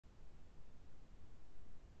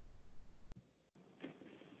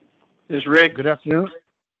This is Rick. Good afternoon.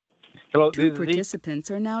 Hello, Two this is Zeke.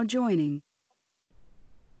 participants are now joining.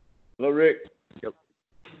 Hello, Rick. Yep.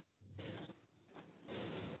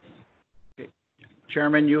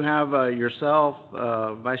 Chairman, you have yourself,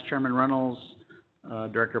 Vice Chairman Reynolds,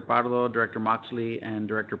 Director Pardo, Director Moxley, and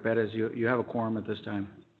Director Perez. You have a quorum at this time.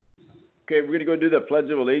 Okay, we're going to go do the Pledge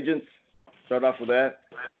of Allegiance. Start off with that.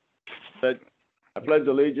 I pledge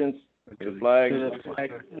allegiance to the flag of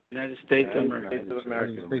the United States of America.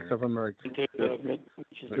 United States of America. To the republic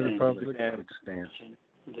which To the republic and which stands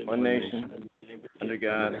one nation, under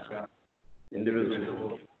God,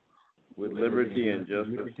 indivisible, with liberty and justice.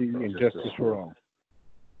 liberty and justice for all.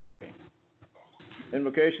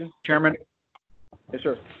 Invocation? Chairman, Yes,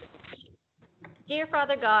 sir. Dear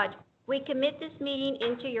Father God, we commit this meeting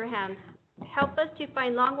into your hands. Help us to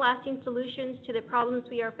find long-lasting solutions to the problems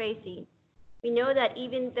we are facing. We know that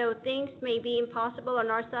even though things may be impossible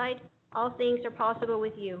on our side, all things are possible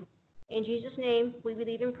with you. In Jesus' name, we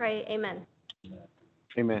believe and pray. Amen.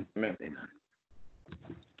 Amen. Amen. Let's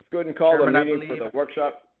go ahead and call Chairman, the I meeting for believe- the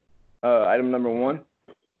workshop. Item number 1.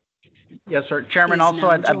 yes, sir. Chairman, Is also,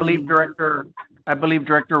 now I believe joining.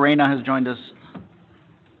 Director Reyna has joined us.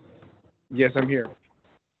 Yes, I'm here.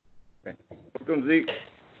 Welcome, Zeke.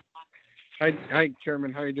 Hi,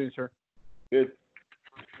 Chairman. How are you doing, sir? Good.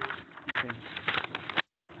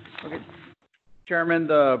 Okay. Chairman,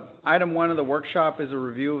 the item 1 of the workshop is a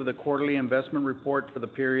review of the quarterly investment report for the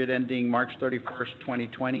period ending March 31st,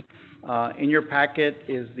 2020. In your packet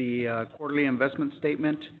is the quarterly investment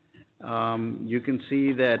statement. You can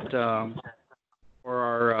see that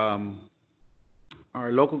for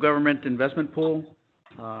our local government investment pool,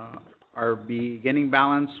 our beginning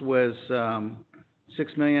balance was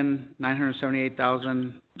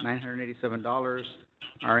 $6,978,987.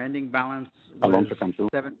 Our ending balance was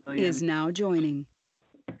 $7 million. Is now joining.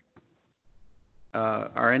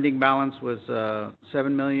 Our ending balance was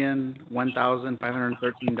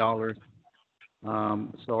 $7,001,513.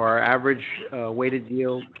 So our average weighted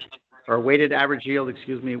yield, or weighted average yield, was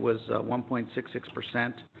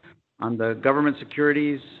 1.66%. On the government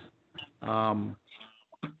securities, our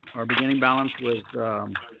beginning balance was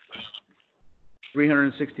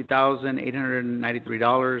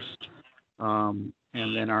 $360,893.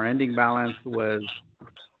 And then our ending balance was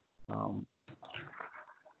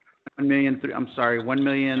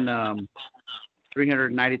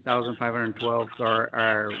 $1,390,512. So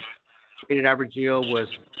our weighted average yield was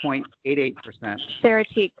 0.88%. Sarah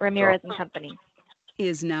Teague, Ramirez and Company.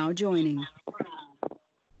 Is now joining.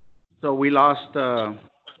 So we lost a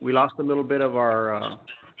little bit of our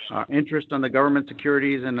interest on the government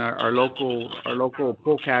securities, and our local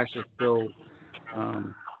pool cash is still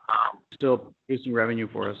producing revenue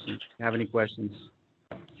for us. If you have any questions?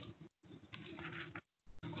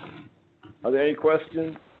 Are there any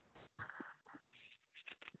questions?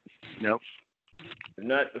 Nope. If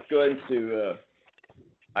not, let's go ahead to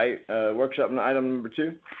workshop item number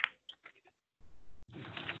 2.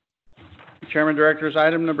 Chairman, Directors,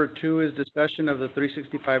 item number 2 is discussion of the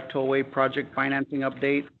 365 Tollway project financing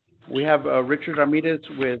update. We have Richard Ramirez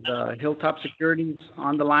with Hilltop Securities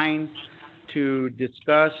on the line to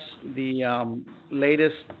discuss the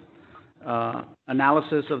latest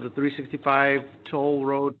analysis of the 365 toll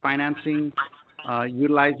road financing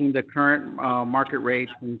utilizing the current market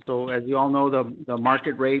rates. And so, as you all know, the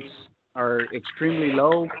market rates are extremely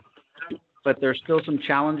low, but there's still some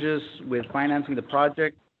challenges with financing the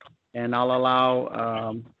project. And I'll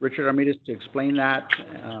allow Richard Ramirez to explain that.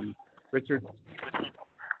 Richard.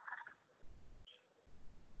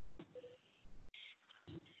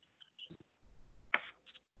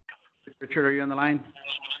 Richard, are you on the line?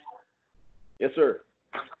 Yes, sir.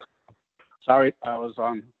 Sorry, I was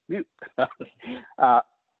on mute.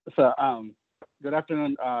 Good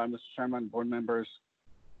afternoon, Mr. Chairman, board members.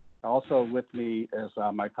 Also with me is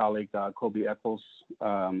my colleague, Kobe Eccles.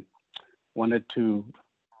 Wanted to,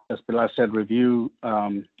 as Pilar said, review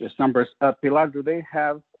his numbers. Pilar, do they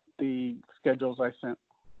have the schedules I sent?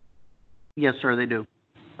 Yes, sir, they do.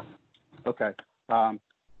 Okay.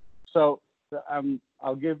 So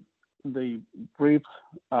I'll give the brief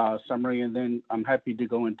summary, and then I'm happy to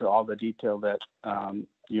go into all the detail that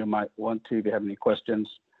you might want to if you have any questions.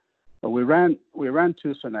 But we ran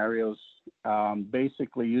 2 scenarios,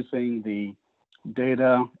 basically using the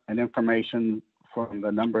data and information from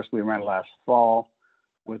the numbers we ran last fall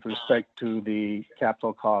with respect to the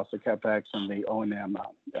capital costs, the CapEx, and the O&M,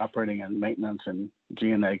 operating and maintenance and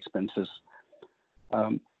G&A expenses.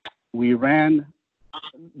 We ran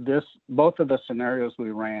both of the scenarios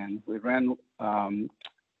we ran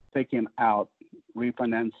taking out,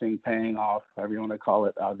 refinancing, paying off, however you want to call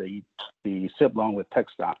it, the SIP loan with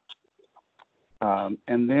TxDOT.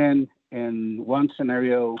 And then in one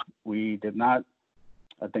scenario, we did not,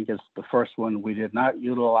 I think it's the first one, we did not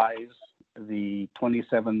utilize the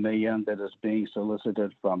 27 million that is being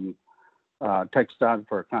solicited from TxDOT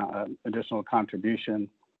for additional contribution.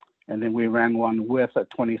 And then we ran one with a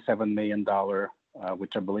 $27 million,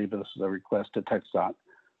 which I believe this is a request to TxDOT,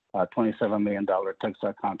 $27 million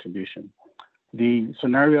TxDOT contribution. The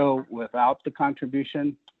scenario without the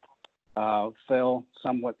contribution fell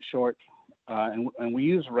somewhat short, and we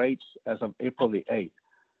use rates as of April the 8th.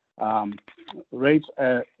 Rates,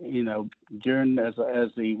 during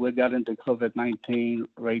we got into COVID-19,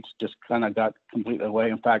 rates just kind of got completely away.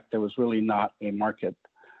 In fact, there was really not a market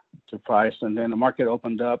to price, and then the market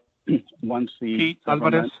opened up once the Pete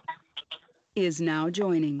government Alvarez Is now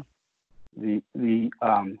joining.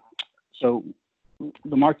 So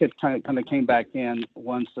the market kind of came back in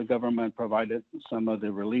once the government provided some of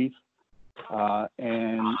the relief,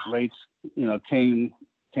 and rates, came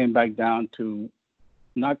back down to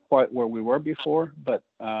not quite where we were before, but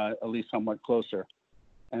at least somewhat closer.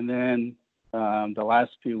 And then the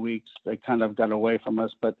last few weeks, they kind of got away from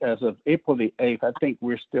us. But as of April the 8th, I think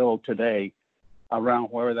we're still today around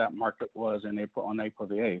where that market was on April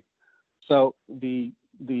the 8th. So the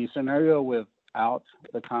scenario without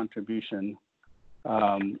the contribution,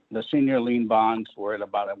 the senior lien bonds were at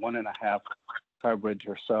about a 1.5 coverage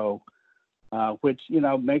or so, which,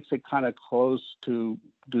 makes it kind of close to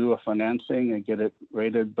do a financing and get it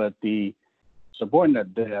rated. But the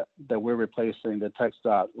subordinate debt that we're replacing the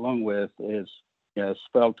TxDOT loan with is,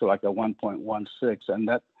 spelled to like a 1.16, and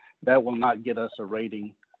that will not get us a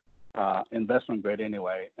rating, investment grade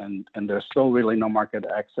anyway. And there's still really no market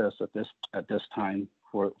access at this time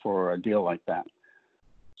for a deal like that.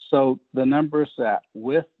 So the numbers that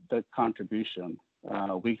with the contribution,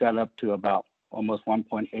 we got up to about almost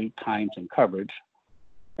 1.8 times in coverage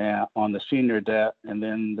on the senior debt, and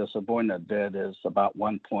then the subordinate debt is about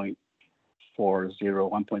 1.40,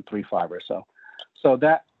 1.35 or so. So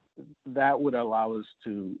that would allow us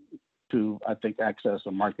to I think access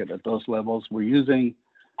the market at those levels. We're using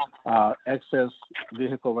excess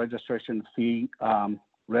vehicle registration fee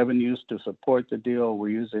revenues to support the deal. We're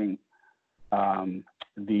using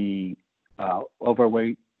the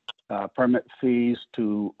overweight permit fees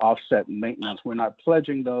to offset maintenance. We're not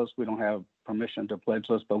pledging those. We don't have permission to pledge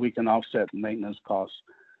those, but we can offset maintenance costs.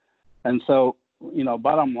 And so,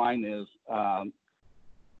 bottom line is,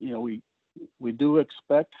 we do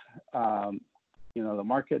expect, the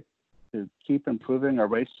market to keep improving, our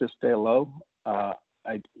rates to stay low.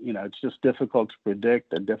 It's just difficult to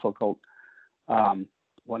predict and difficult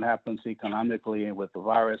what happens economically and with the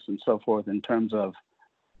virus and so forth in terms of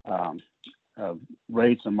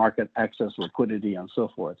rates and market access, liquidity, and so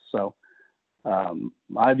forth. So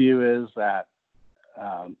my view is that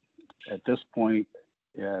at this point,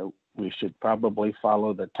 we should probably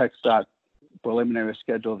follow the TxDOT preliminary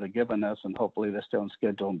schedule they've given us, and hopefully they're still on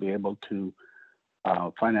schedule and be able to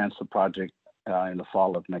finance the project in the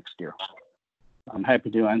fall of next year. I'm happy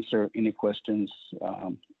to answer any questions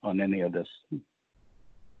on any of this.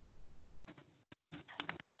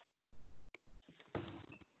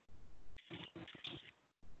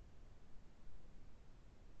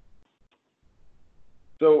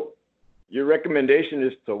 So your recommendation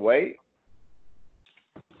is to wait?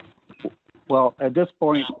 Well, at this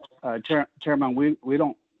point, Chairman, we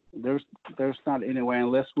don't, there's not any way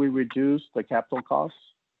unless we reduce the capital costs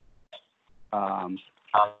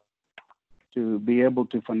to be able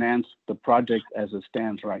to finance the project as it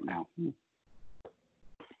stands right now.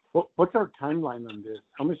 What's our timeline on this?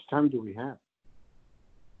 How much time do we have?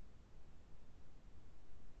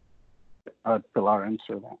 Pilar,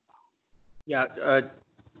 answer that. Yeah,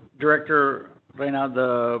 Director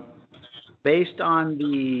Reyna, based on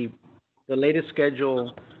the latest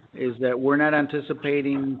schedule is that we're not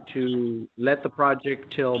anticipating to let the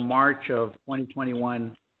project till March of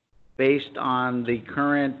 2021 based on the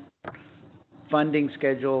current funding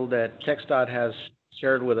schedule that TxDOT has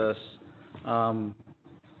shared with us.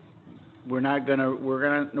 We're not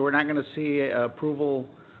gonna see approval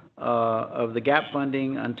of the gap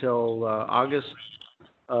funding until August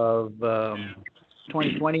of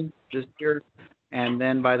 2020 this year, and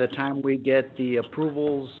then by the time we get the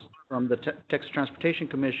approvals from the Texas Transportation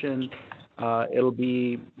Commission, it'll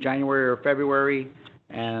be January or February,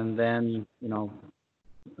 and then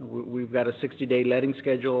we've got a 60-day letting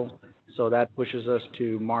schedule, so that pushes us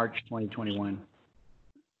to March 2021.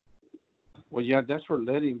 Well, yeah, that's for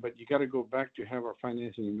letting, but you got to go back to have our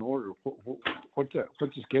financing in order. What's the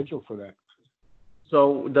schedule for that?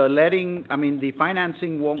 So the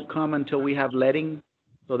financing won't come until we have letting,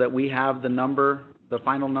 so that we have the number the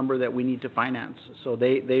final number that we need to finance. So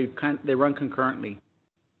they run concurrently.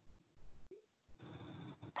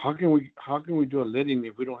 How can we do a letting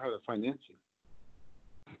if we don't have the financing?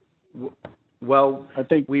 Well, I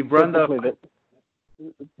think we've run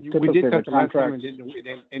We did that the last time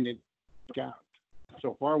contracts. and it got.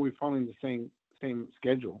 So why are we following the same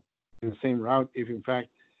schedule and the same route if in fact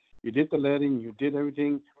you did the letting, you did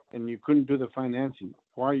everything, and you couldn't do the financing?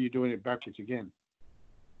 Why are you doing it backwards again?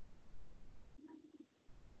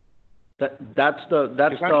 That's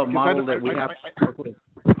the model that we have.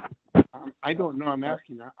 I don't know. I'm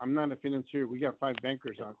asking. I'm not a financier. We got 5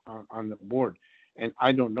 bankers on the board, and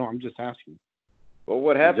I don't know. I'm just asking. Well,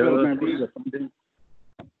 what happened?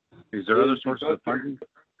 Is there other sources of funding?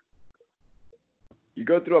 You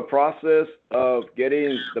go through a process of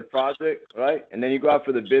getting the project, right? And then you go out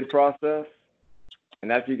for the bid process.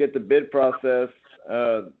 And after you get the bid process,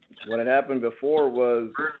 what had happened before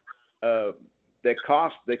was the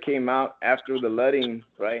cost that came out after the letting,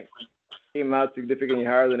 right, came out significantly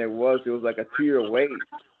higher than it was. It was like a 2-year wait.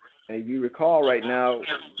 And if you recall right now,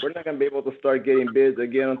 we're not going to be able to start getting bids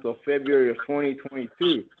again until February of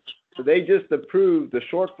 2022. So they just approved the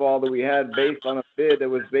shortfall that we had based on a bid that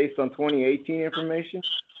was based on 2018 information.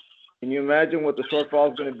 Can you imagine what the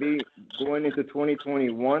shortfall is going to be going into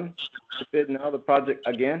 2021 to bid now the project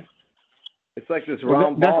again? It's like this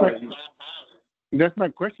round ball. That's my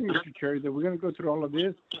question, Mr. Chair, that we're going to go through all of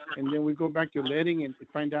this, and then we go back to letting and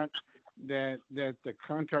find out that the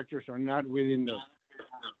contractors are not within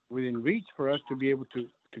reach for us to be able to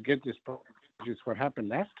get this project, which is what happened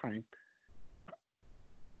last time.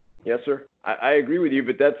 Yes, sir. I agree with you,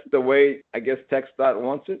 but that's the way I guess TxDOT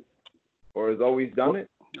wants it, or has always done it.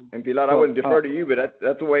 And Pilar, I wouldn't defer to you, but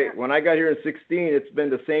that's the way. When I got here in 2016, it's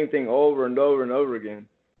been the same thing over and over and over again.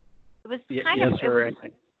 It was Yes, kind of, sir.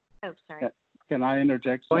 oh, sorry. Can I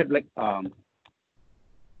interject? Go ahead, Blake.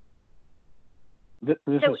 This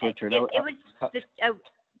is Richard.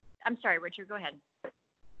 I'm sorry, Richard, go ahead.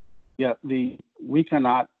 Yeah, we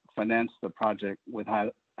cannot finance the project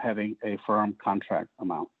without having a firm contract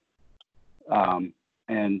amount.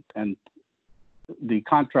 And the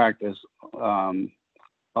contract is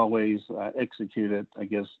always executed, I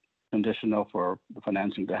guess, conditional for the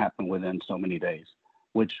financing to happen within so many days,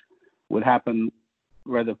 which would happen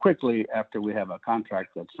rather quickly after we have a contract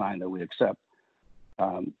that's signed that we accept.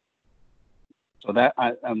 So that,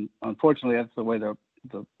 unfortunately, that's the way the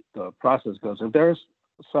process goes. If there's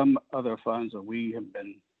some other funds that we have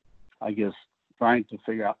been, I guess, trying to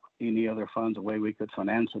figure out any other funds, a way we could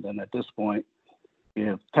finance it, and at this point,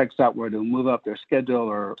 if TxDOT were to move up their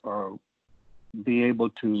schedule or be able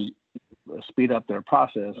to speed up their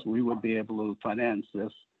process, we would be able to finance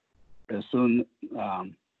this as soon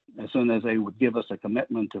as they would give us a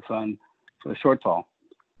commitment to fund the shortfall.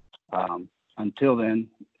 Until then,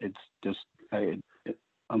 it's just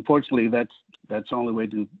unfortunately that's the only way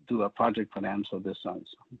to do a project finance of this size.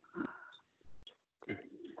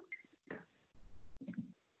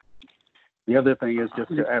 The other thing is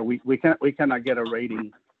just we cannot get a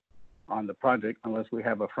rating on the project unless we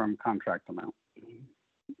have a firm contract amount.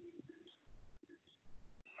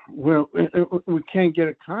 Well, we can't get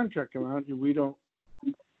a contract amount if we don't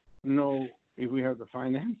know if we have the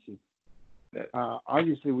financing.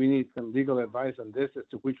 Obviously, we need some legal advice on this as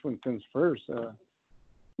to which one comes first,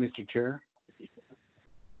 Mr. Chair.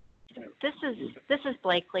 This is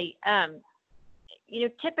Blakely.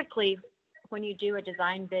 Typically when you do a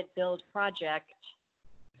design bid build project,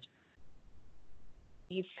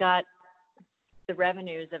 you've got the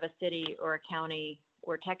revenues of a city or a county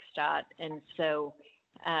or TxDOT, and so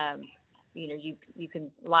you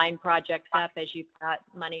can line projects up as you've got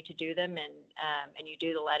money to do them, and you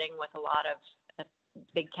do the letting with a lot of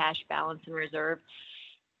big cash balance in reserve.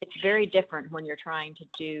 It's very different when you're trying to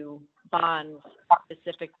do bonds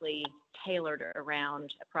specifically tailored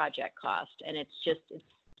around a project cost, and it's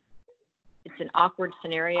an awkward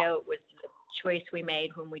scenario. It was a choice we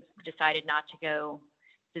made when we decided not to go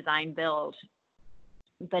design build,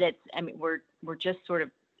 but we're just sort of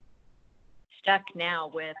stuck now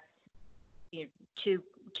with two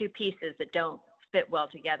pieces that don't fit well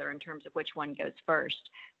together in terms of which one goes first.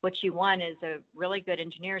 What you want is a really good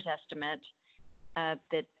engineer's estimate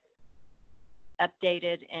that's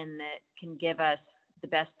updated and that can give us the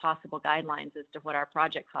best possible guidelines as to what our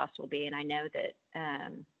project costs will be. And I know that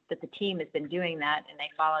that the team has been doing that, and they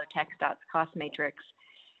follow TxDOT's cost matrix.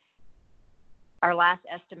 Our last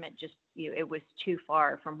estimate it was too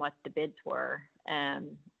far from what the bids were,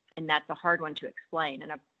 and that's a hard one to explain.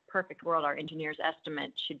 In a perfect world, our engineer's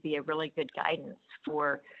estimate should be a really good guidance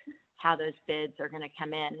for how those bids are going to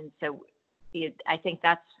come in. And so I think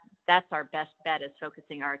that's that's our best bet, is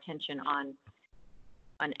focusing our attention on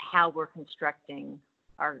how we're constructing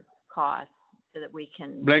our costs so that we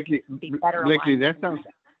can Blakely, be better Blakely, aligned.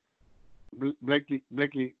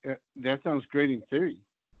 Blakely, that sounds great in theory.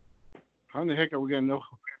 How in the heck are we going to know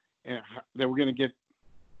that we're going to get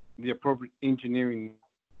the appropriate engineering?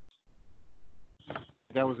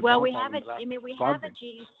 That was we have a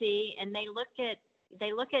GEC, and they look at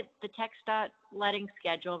the TxDOT letting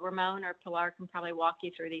schedule. Ramon or Pilar can probably walk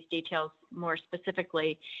you through these details more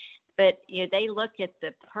specifically, but they look at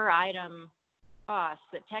the per item costs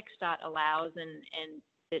that TxDOT allows, and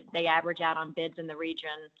that they average out on bids in the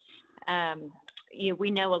region.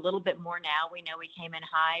 We know a little bit more now. We know we came in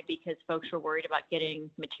high because folks were worried about getting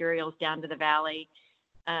materials down to the valley.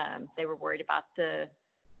 They were worried about the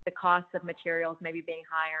cost of materials maybe being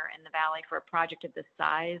higher in the valley for a project of this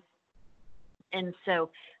size. And so,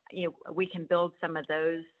 we can build some of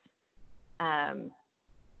those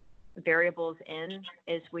variables in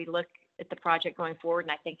as we look at the project going forward.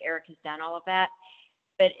 And I think Eric has done all of that.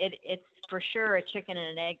 But it's for sure a chicken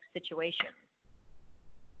and an egg situation.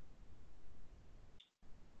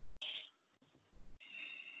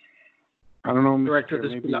 I don't know, Director,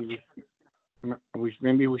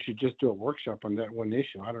 maybe we should just do a workshop on that one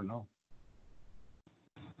issue. I don't know.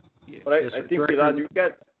 But I think, Pilar, you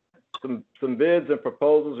got some bids and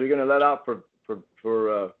proposals you're going to let out for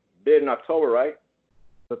bid in October, right?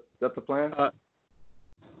 That's the plan?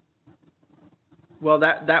 Well,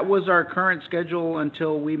 that was our current schedule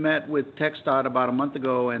until we met with TxDOT about a month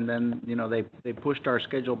ago, and then they pushed our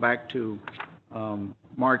schedule back to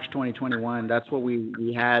March 2021. That's what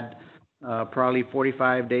we had probably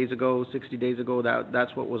 45 days ago, 60 days ago.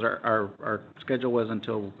 That's what was our schedule was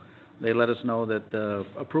until they let us know that the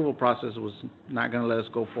approval process was not going to let us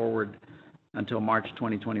go forward until March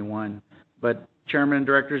 2021. But Chairman and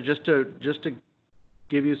Directors, just to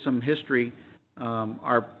give you some history,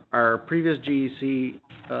 our previous GEC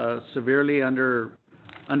severely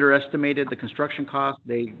underestimated the construction cost.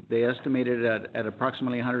 They estimated it at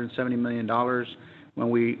approximately $170 million. When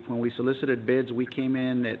we solicited bids, we came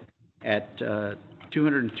in at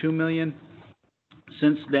 $202 million.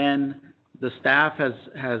 Since then, the staff has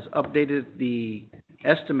updated the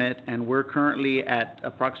estimate, and we're currently at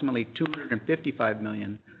approximately $255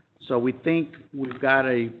 million. So we think we've got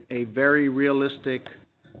a very realistic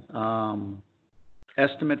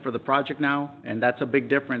estimate for the project now, and that's a big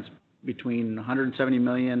difference between $170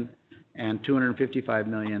 million and $255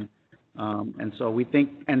 million. And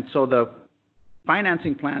so the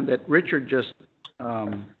financing plan that Richard just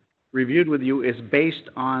reviewed with you is based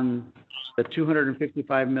on the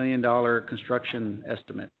 $255 million construction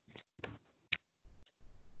estimate.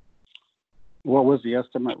 What was the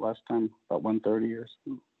estimate last time? About 130 or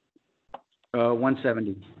so?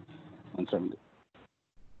 170. 170.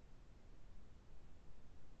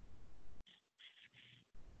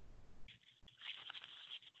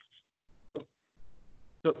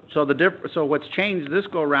 So what's changed this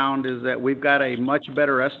go around is that we've got a much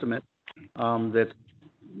better estimate that's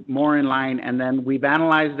more in line, and then we've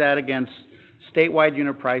analyzed that against statewide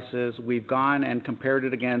unit prices. We've gone and compared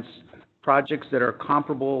it against projects that are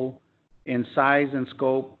comparable in size and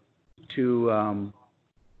scope to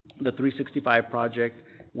the 365 project.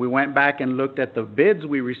 We went back and looked at the bids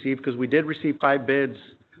we received, because we did receive 5 bids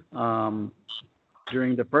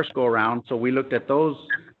during the first go around. So we looked at those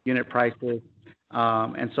unit prices.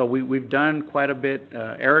 And so we've done quite a bit.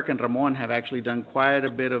 Eric and Ramon have actually done quite a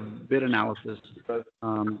bit of bid analysis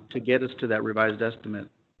to get us to that revised estimate.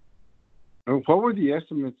 What were the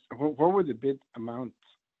estimates? What were the bid amounts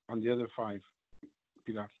on the other 5,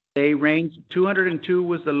 Pilar? They ranged. 202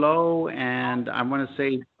 was the low, and I'm going to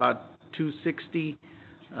say about 260.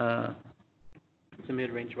 The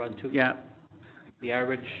mid-range about 2. Yeah. The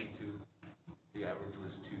average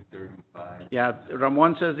was 235. Yeah,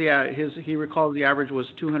 Ramon says he recalls the average was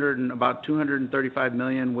about 235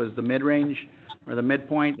 million was the mid-range or the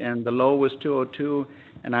midpoint, and the low was 202,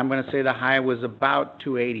 and I'm going to say the high was about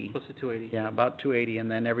 280. Close to 280. Yeah, about 280,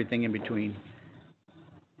 and then everything in between.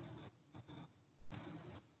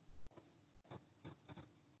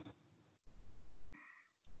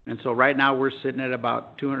 And so right now we're sitting at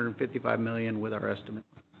about 255 million with our estimate.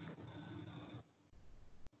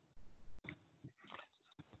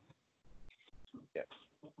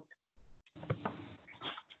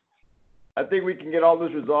 I think we can get all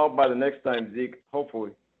this resolved by the next time, Zeke,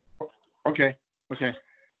 hopefully. Okay.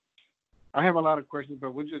 I have a lot of questions,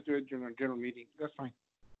 but we'll just do it during our general meeting. That's fine.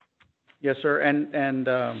 Yes, sir. And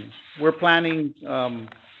we're planning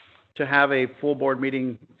to have a full board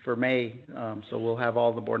meeting for May, so we'll have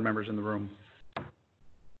all the board members in the room.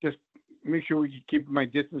 make sure we keep my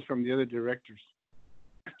distance from the other directors.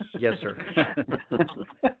 Yes, sir.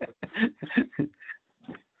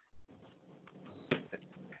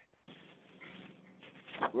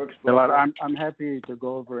 Works Well, well. I'm happy to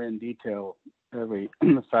go over in detail every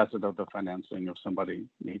facet of the financing if somebody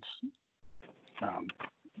needs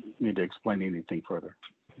me to explain anything further.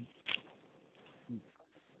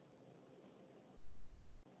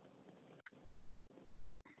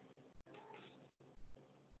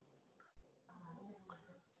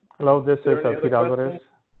 Hello, this is Are there any Pete other Alvarez. questions?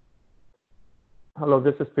 Hello,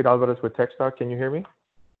 this is Pete Alvarez with TechStar. Can you hear me?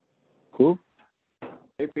 Cool?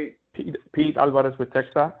 Hey, Pete. Pete Alvarez with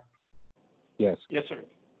TechStar. Yes. Yes, sir.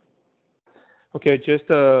 Okay, just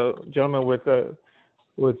gentlemen,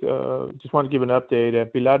 just want to give an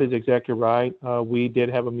update. Pilar is exactly right. We did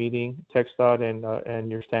have a meeting, TechStar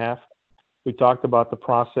and your staff. We talked about the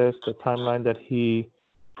process. The timeline that he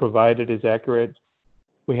provided is accurate.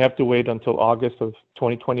 We have to wait until August of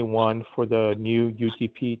 2021 for the new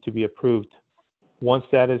UTP to be approved. Once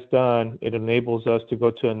that is done, it enables us to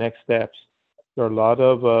go to the next steps. There are a lot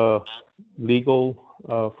of legal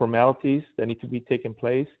formalities that need to be taken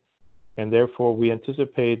place, and therefore we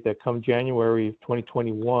anticipate that come January of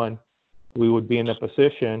 2021, we would be in a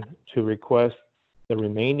position to request the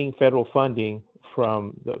remaining federal funding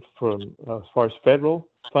from as far as federal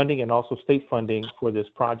funding and also state funding for this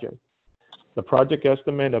project. The project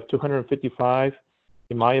estimate of 255,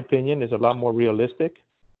 in my opinion, is a lot more realistic.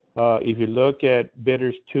 If you look at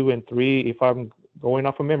bidders 2 and 3, if I'm going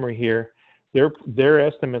off of memory here, their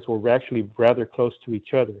estimates were actually rather close to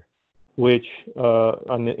each other, which in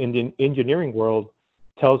the engineering world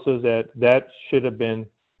tells us that should have been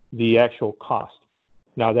the actual cost.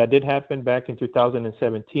 Now, that did happen back in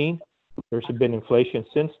 2017. There's been inflation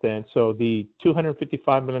since then. So the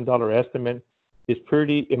 $255 million estimate is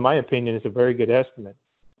pretty, in my opinion, is a very good estimate.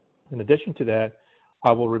 In addition to that,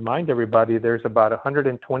 I will remind everybody there's about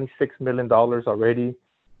 $126 million already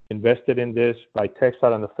invested in this by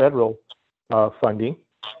TechStar and the federal funding.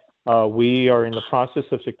 We are in the process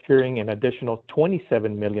of securing an additional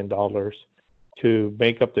 $27 million to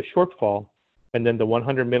make up the shortfall, and then the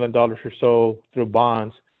 $100 million or so through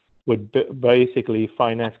bonds would basically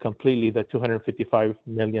finance completely the $255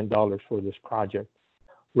 million for this project.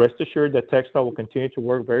 Rest assured that TechStar will continue to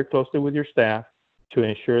work very closely with your staff to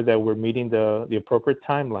ensure that we're meeting the appropriate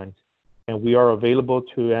timelines, and we are available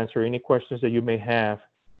to answer any questions that you may have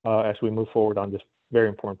as we move forward on this very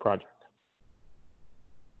important project.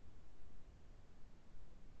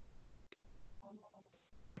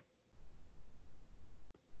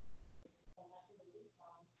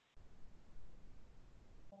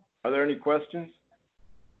 Are there any questions?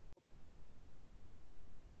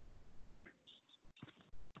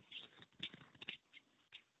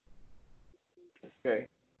 Okay.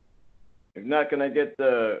 If not, can I get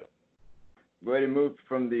go ahead and move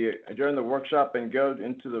from adjourn the workshop and go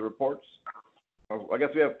into the reports? I guess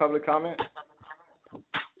we have public comment.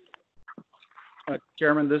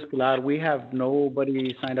 Chairman, this is Pilar. We have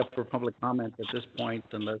nobody signed up for public comment at this point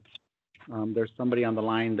unless there's somebody on the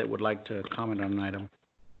line that would like to comment on an item.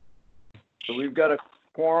 So we've got a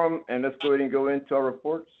quorum, and let's go ahead and go into our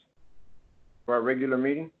reports for our regular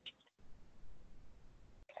meeting.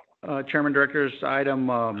 Chairman, Directors, item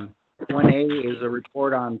 1A is a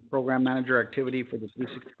report on program manager activity for the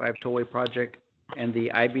 365 Tollway project and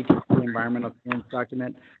the IBTC environmental clearance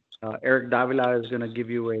document. Eric Davila is going to give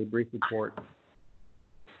you a brief report.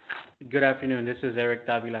 Good afternoon. This is Eric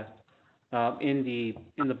Davila. In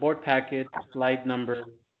the board packet, slide number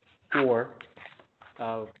 4,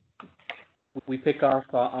 we pick off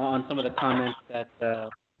on some of the comments that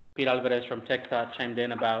Pete Alvarez from TechStar chimed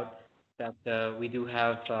in about, that we do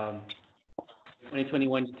have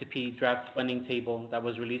 2021 UTP draft funding table that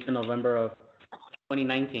was released in November of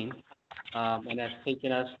 2019, and that's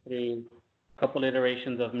taken us through a couple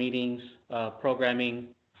iterations of meetings, programming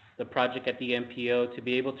the project at the MPO to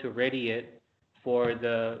be able to ready it for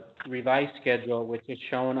the revised schedule, which is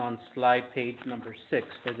shown on slide page number 6.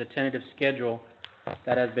 There's a tentative schedule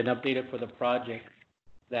that has been updated for the project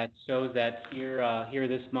that shows that here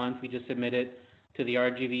this month we just submitted to the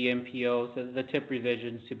RGV MPO the tip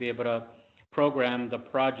revisions to be able to program the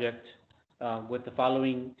project with the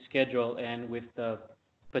following schedule and with the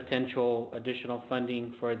potential additional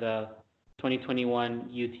funding for the 2021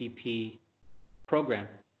 UTP program.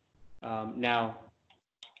 Now,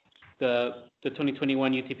 the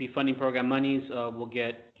 2021 UTP funding program monies will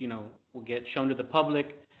get shown to the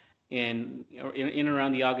public in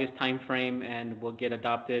around the August timeframe and will get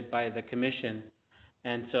adopted by the commission.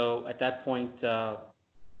 And so at that point,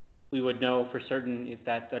 we would know for certain if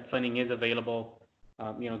that funding is available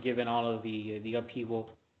given all of the upheaval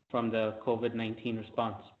from the COVID-19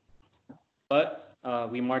 response. But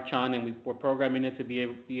we march on, and we're programming it to be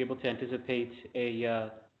able to anticipate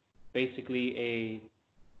basically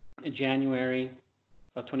a January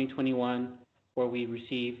of 2021, where we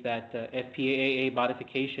receive that FPAA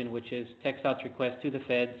modification, which is TxDOT's request to the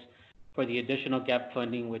feds for the additional gap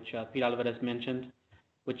funding, which Pete Alvarez mentioned,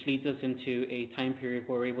 which leads us into a time period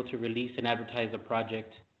where we're able to release and advertise the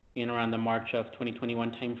project in around the March of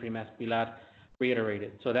 2021 timeframe, as Pilar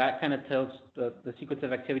reiterated. So that kind of tells the sequence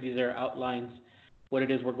of activities there, outlines what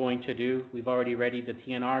it is we're going to do. We've already readied the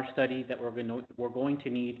TNR study that we're going to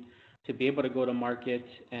need to be able to go to market,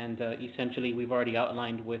 and essentially we've already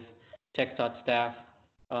outlined with TxDOT staff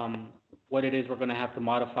what it is we're going to have to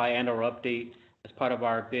modify and or update as part of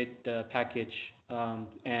our bid package.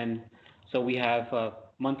 And so we have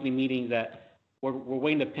monthly meetings that we're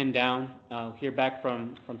waiting to pin down, hear back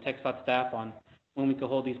from TxDOT staff on when we can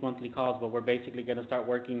hold these monthly calls, but we're basically going to start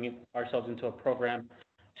working ourselves into a program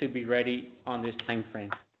to be ready on this time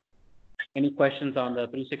frame. Any questions on the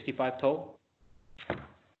 365 toll?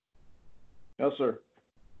 No, sir.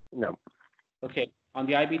 No. Okay. On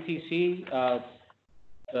the IBTC,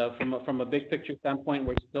 from a big picture standpoint,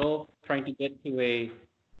 we're still trying to get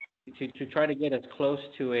to try to get as close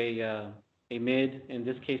to a mid, in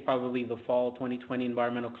this case probably the fall 2020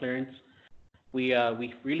 environmental clearance. We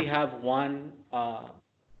really have one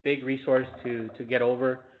big resource to get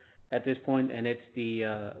over at this point, and it's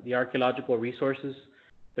the archaeological resources.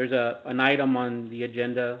 There's an item on the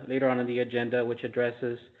agenda later on in the agenda which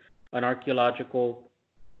addresses an archaeological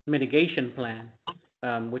mitigation plan,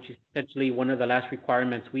 which is essentially one of the last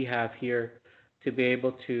requirements we have here to be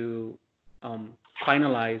able to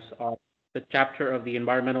finalize the chapter of the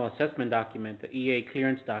environmental assessment document, the EA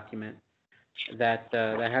clearance document, that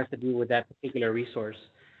has to do with that particular resource.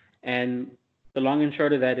 And the long and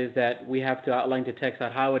short of that is that we have to outline to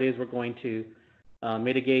TxDOT how it is we're going to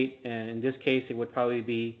mitigate. And in this case, it would probably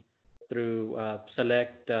be through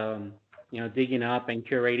select, digging up and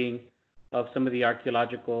curating of some of the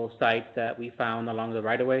archaeological sites that we found along the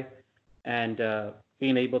right-of-way, and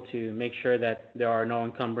being able to make sure that there are no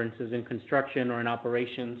encumbrances in construction or in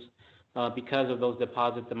operations because of those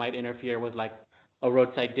deposits that might interfere with like a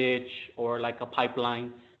roadside ditch or like a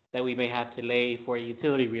pipeline that we may have to lay for a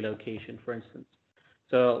utility relocation, for instance.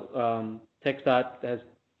 So TxDOT has,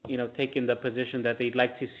 taken the position that they'd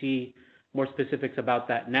like to see more specifics about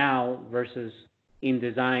that now versus in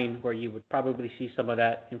design, where you would probably see some of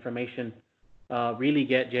that information really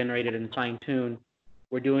get generated and fine-tuned.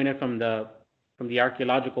 We're doing it from the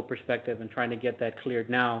archaeological perspective and trying to get that cleared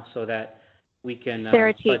now so that we can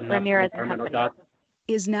Ramirez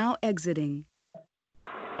is now exiting.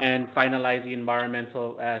 And finalize the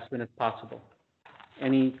environmental as soon as possible.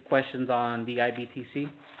 Any questions on the IBTC?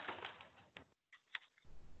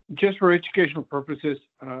 Just for educational purposes,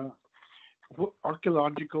 what are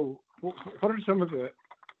some of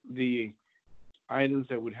the items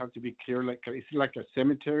that would have to be clear? Like, is it like a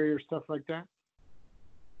cemetery or stuff like that?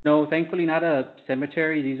 No, thankfully not a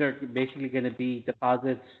cemetery. These are basically going to be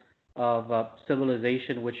deposits of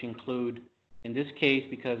civilization, which include, in this case,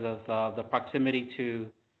 because of the proximity to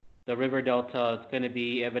the river delta, it's going to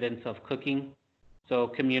be evidence of cooking. So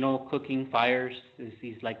communal cooking fires, is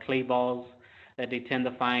these like clay balls that they tend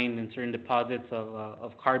to find in certain deposits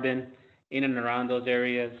of carbon in and around those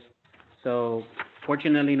areas. So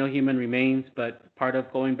fortunately, no human remains, but part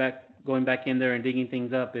of going back in there and digging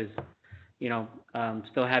things up is,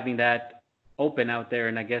 still having that open out there.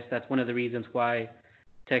 And I guess that's one of the reasons why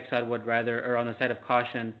TxDOT would rather err on the side of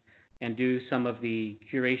caution and do some of the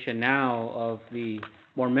curation now of the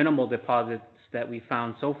more minimal deposits that we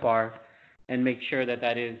found so far, and make sure that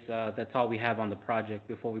that's all we have on the project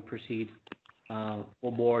before we proceed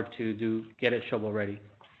full board to get it shovel ready.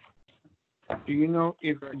 Do you know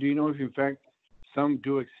if in fact some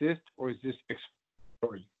do exist, or is this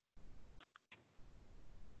exploratory?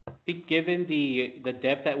 I think given the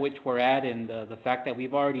depth at which we're at and the fact that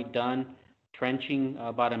we've already done trenching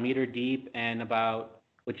about 1 meter deep and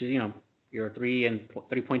which is, you're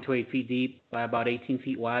 3.28 feet deep by about 18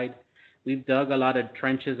 feet wide. We've dug a lot of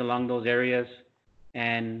trenches along those areas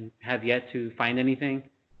and have yet to find anything.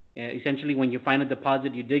 Essentially, when you find a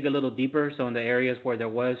deposit, you dig a little deeper. So in the areas where there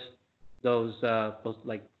was those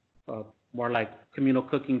more like communal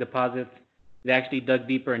cooking deposits, they actually dug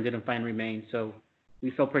deeper and didn't find remains. So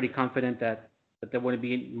we feel pretty confident that there wouldn't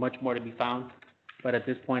be much more to be found. But at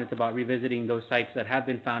this point, it's about revisiting those sites that have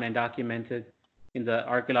been found and documented in the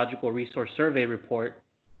Archaeological Resource Survey report,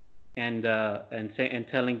 and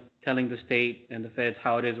telling the state and the feds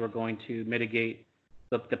how it is we're going to mitigate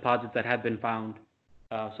the deposits that have been found,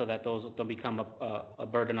 so that those don't become a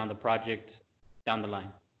burden on the project down the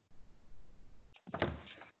line.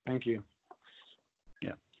 Thank you.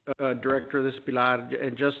 Yeah. Director, this is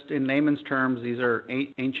Pilar. Just in layman's terms, these are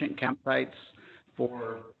ancient campsites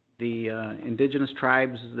for the indigenous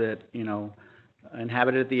tribes that,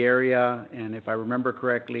 inhabited the area. And if I remember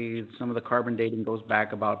correctly, some of the carbon dating goes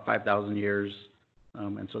back about 5,000 years.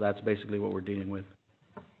 And so that's basically what we're dealing with.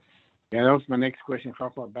 Yeah, that was my next question. How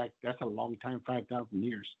far back? That's a long time, 5,000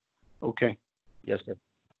 years. Okay. Yes, sir.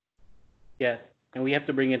 Yes, and we have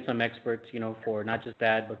to bring in some experts, for not just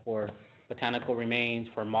that, but for botanical remains,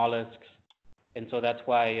 for mollusks. And so that's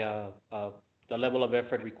why the level of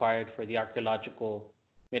effort required for the archaeological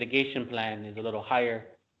mitigation plan is a little higher,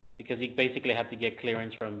 because you basically have to get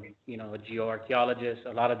clearance from, a geoarchaeologist,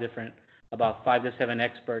 a lot of different, about 5 to 7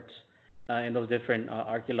 experts in those different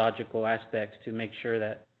archaeological aspects to make sure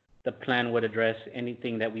that the plan would address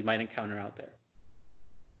anything that we might encounter out there.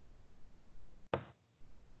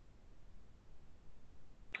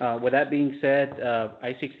 With that being said,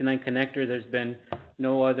 I-69 connector, there's been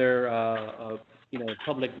no other,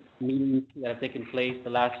 public meetings that have taken place.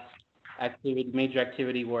 The last major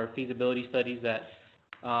activity were feasibility studies that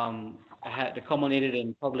culminated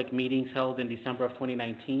in public meetings held in December of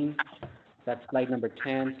 2019. That's slide number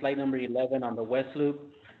 10. Slide number 11 on the West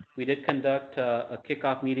Loop. We did conduct a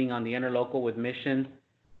kickoff meeting on the interlocal with Mission.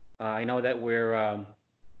 I know that we're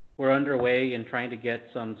underway in trying to get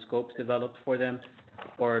some scopes developed for them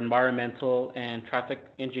for environmental and traffic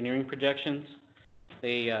engineering projections.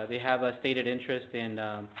 They have a stated interest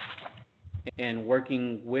in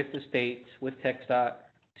working with the state, with TxDOT,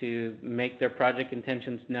 to make their project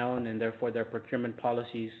intentions known, and therefore their procurement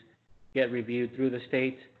policies get reviewed through the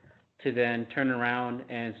state, to then turn around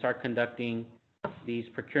and start conducting these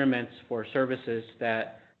procurements for services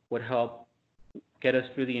that would help get us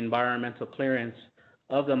through the environmental clearance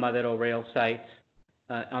of the Madero rail site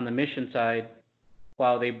on the Mission side,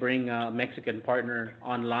 while they bring a Mexican partner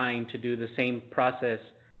online to do the same process,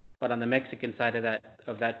 but on the Mexican side of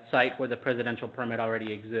that site where the presidential permit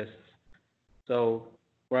already exists. So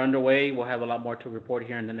we're underway. We'll have a lot more to report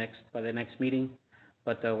here by the next meeting,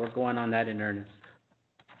 but we're going on that in earnest.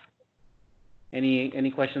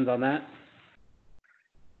 Any questions on that?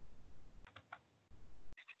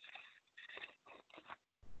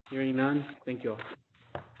 Hearing none, thank you all.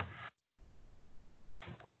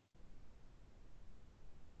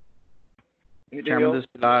 Chairman, this is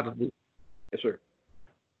Pilar. Yes, sir.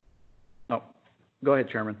 Oh, go ahead,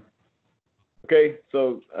 Chairman. Okay,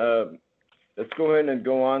 so let's go ahead and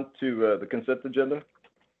go on to the consent agenda.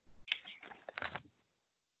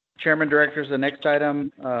 Chairman, Directors, the next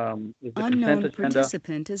item is the consent Unknown agenda.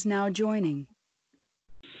 participant is now joining.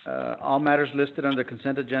 All matters listed on the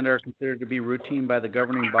consent agenda are considered to be routine by the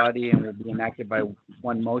governing body and will be enacted by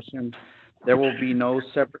one motion. There will be no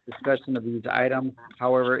separate discussion of these items.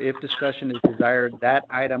 However, if discussion is desired, that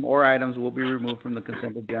item or items will be removed from the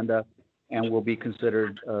consent agenda and will be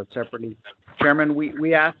considered separately. Chairman,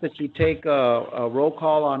 we ask that you take a roll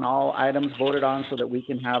call on all items voted on so that we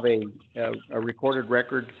can have a recorded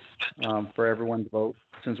record for everyone's vote,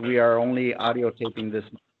 since we are only audio taping this.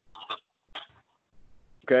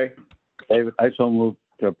 Okay. David, I so move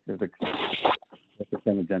to approve the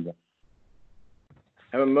consent agenda.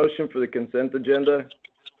 I have a motion for the consent agenda.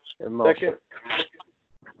 Second.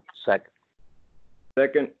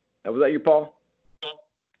 Second. Was that you, Paul?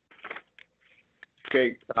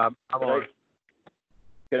 Okay.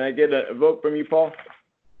 Can I get a vote from you, Paul?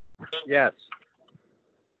 Yes.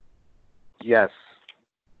 Yes.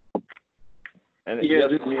 And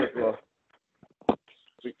yes, me as well.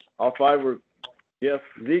 All 5 were yes.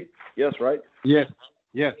 Zeke? Yes, right? Yes.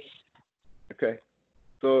 Yes. Okay.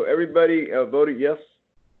 So everybody voted yes?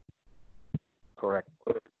 Correct.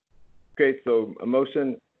 Okay, so a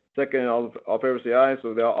motion, second, all favor say aye,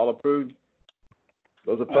 so they're all approved.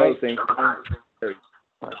 Those opposed, same sign.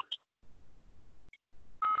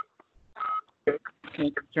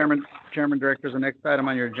 Okay, Chairman, Directors, the next item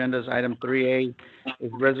on your agenda is item 3A,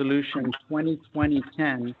 is Resolution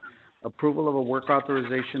 2020-10, approval of work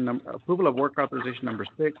authorization number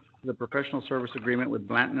 6, the professional service agreement with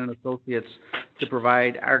Blanton and Associates to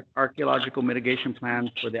provide archaeological mitigation plans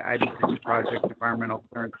for the ID6 project environmental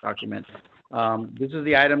clearance document. This is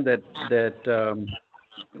the item that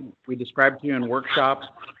we described to you in workshops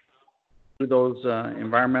through those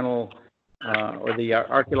environmental or the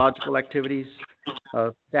archaeological activities.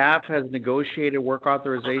 Staff has negotiated work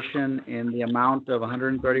authorization in the amount of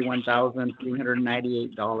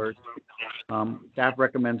 $131,398. Staff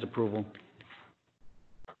recommends approval.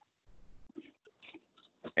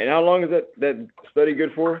 And how long is that study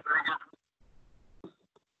good for?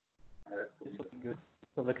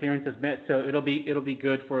 So the clearance is met, so it'll be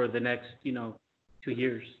good for the next, 2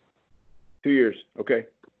 years. 2 years, okay.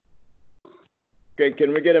 Okay,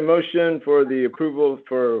 can we get a motion for the approval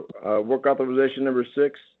for work authorization number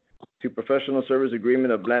 6 to professional service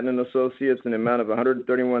agreement of Blanton and Associates in the amount of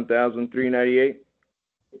 $131,398?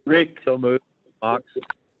 Rick, so moved. Mox.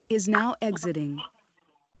 Is now exiting.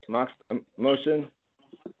 Mox, motion.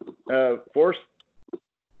 Force?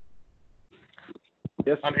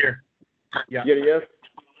 Yes? I'm here. Yeah. You get a yes?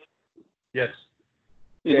 Yes.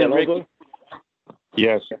 Okay, Alonso?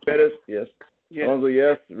 Yes. Perez? Yes. Yes. Alonso,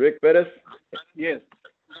 yes. Rick Perez? Yes.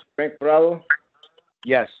 Frank Prado?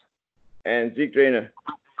 Yes. And Zeke Drainer?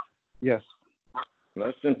 Yes.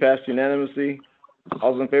 Motion passed unanimously.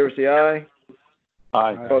 All those in favor say aye.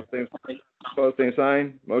 Aye. Opposed, same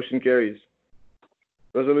sign. Motion carries.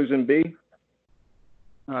 Resolution B?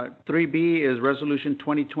 3B is Resolution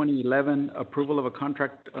 2020-11, approval of a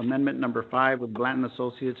contract amendment number 5 with Blanton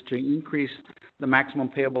Associates to increase the maximum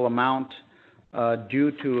payable amount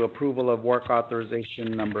due to approval of work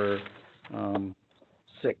authorization number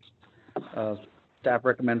 6. Staff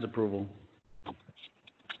recommends approval.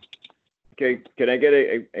 Okay, can I get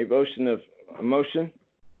a motion?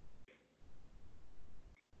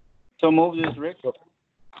 So moved is Rick.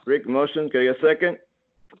 Rick, motion. Can I get a second?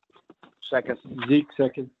 Second. Zeke,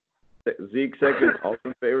 second. Zeke, second. All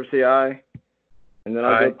in favor, say aye. And then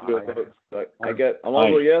I'll go through it. So I get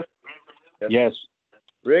Alonso, yes? Yes.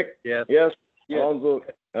 Rick? Yes. Yes. Alonso,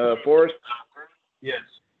 Forrest? Yes.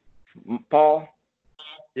 Paul?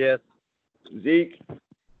 Yes. Zeke?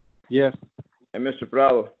 Yes. And Mr.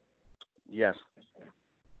 Prado? Yes.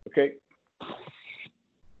 Okay.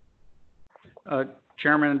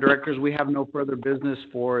 Chairman and Directors, we have no further business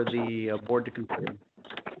for the board to consider.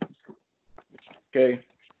 Okay.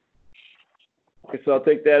 Okay, so I'll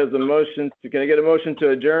take that as a motion. Can I get a motion to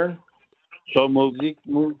adjourn? So moved. Zeke,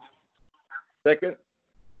 move. Second?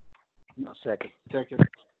 No, second. Second.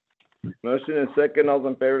 Motion and second. All those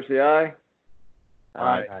in favor say aye.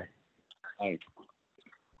 Aye.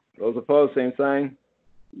 Those opposed, same sign.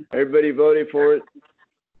 Everybody voted for it.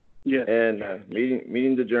 Yes. And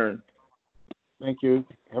meeting's adjourned. Thank you.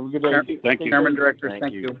 Have a good day. Thank you. Chairman, Directors, Thank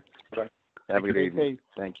thank you. you. Have a good Stay evening. safe.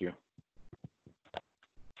 Thank you.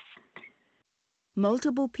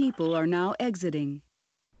 Multiple people are now exiting.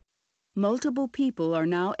 Multiple people are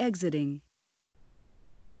now exiting.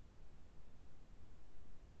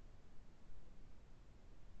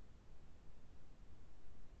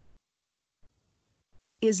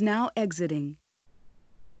 Is now exiting.